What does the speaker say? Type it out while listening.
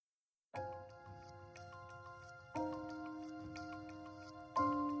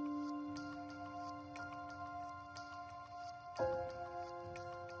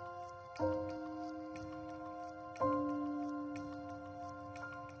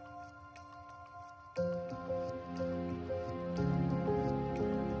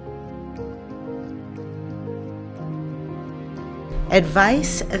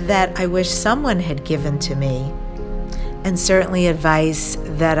Advice that I wish someone had given to me, and certainly advice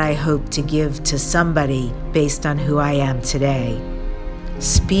that I hope to give to somebody based on who I am today.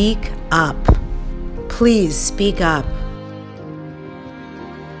 Speak up. Please speak up.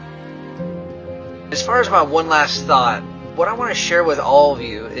 As far as my one last thought, what I want to share with all of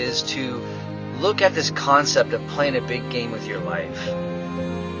you is to look at this concept of playing a big game with your life.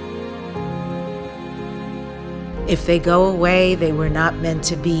 If they go away, they were not meant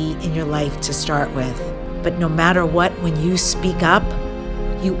to be in your life to start with. But no matter what, when you speak up,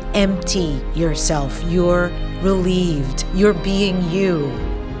 you empty yourself. You're relieved. You're being you.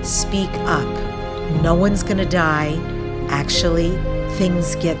 Speak up. No one's gonna die. Actually,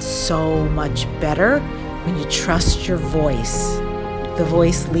 things get so much better when you trust your voice. The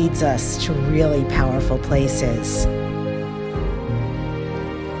voice leads us to really powerful places.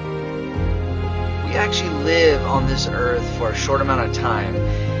 We actually live on this earth for a short amount of time,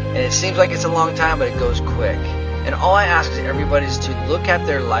 and it seems like it's a long time, but it goes quick. And all I ask everybody is to look at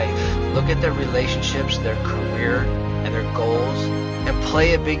their life, look at their relationships, their career, and their goals, and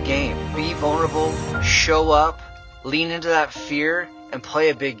play a big game. Be vulnerable, show up, lean into that fear, and play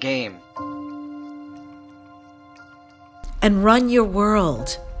a big game. And run your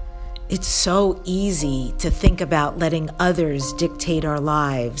world. It's so easy to think about letting others dictate our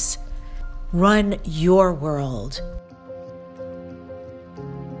lives. Run your world.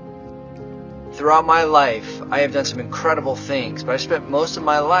 Throughout my life, I have done some incredible things, but I spent most of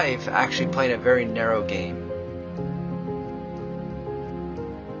my life actually playing a very narrow game.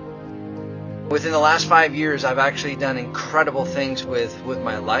 Within the last 5 years, I've actually done incredible things with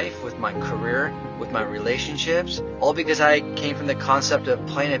my life, with my career, with my relationships, all because I came from the concept of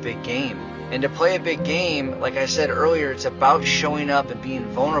playing a big game. And to play a big game, like I said earlier, it's about showing up and being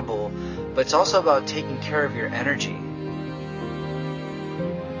vulnerable, but it's also about taking care of your energy.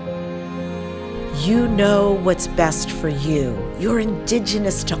 You know what's best for you. You're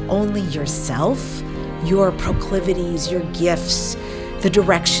indigenous to only yourself, your proclivities, your gifts, the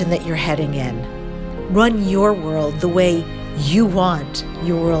direction that you're heading in. Run your world the way you want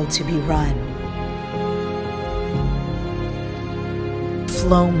your world to be run.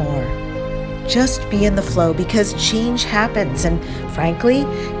 Flow more. Just be in the flow, because change happens, and frankly,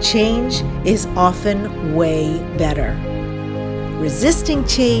 change is often way better. Resisting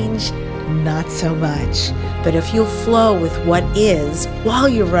change, not so much. But if you'll flow with what is while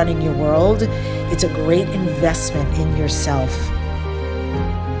you're running your world, it's a great investment in yourself.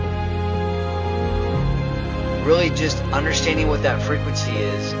 Really just understanding what that frequency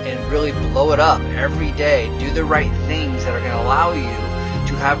is and really blow it up every day. Do the right things that are going to allow you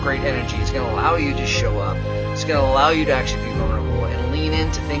to have great energy. It's going to allow you to show up. It's going to allow you to actually be vulnerable and lean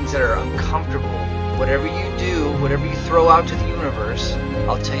into things that are uncomfortable. Whatever you do, whatever you throw out to the universe,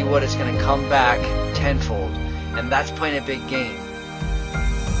 I'll tell you what, it's going to come back tenfold. And that's playing a big game.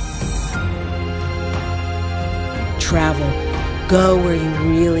 Travel. Go where you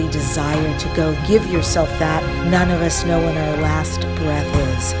really desire to go. Give yourself that. None of us know when our last breath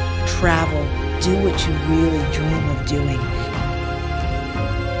is. Travel. Do what you really dream of doing.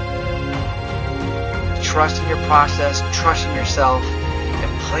 Trust in your process, trust in yourself,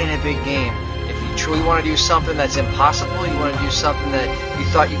 and playing a big game. If you truly want to do something that's impossible, you want to do something that you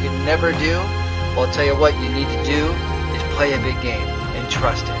thought you could never do, well, I'll tell you what you need to do is play a big game and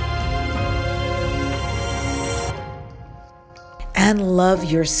trust it. And love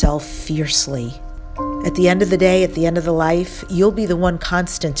yourself fiercely. At the end of the day, at the end of the life, you'll be the one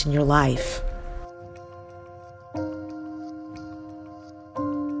constant in your life.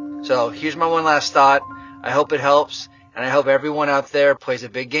 So here's my one last thought. I hope it helps, and I hope everyone out there plays a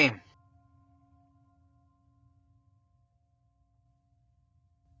big game.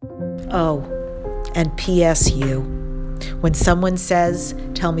 Oh, and P.S. you. When someone says,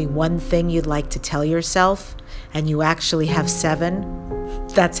 tell me one thing you'd like to tell yourself, and you actually have 7,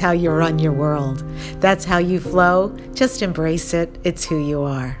 that's how you run your world. That's how you flow. Just embrace it. It's who you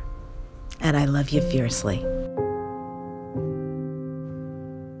are. And I love you fiercely.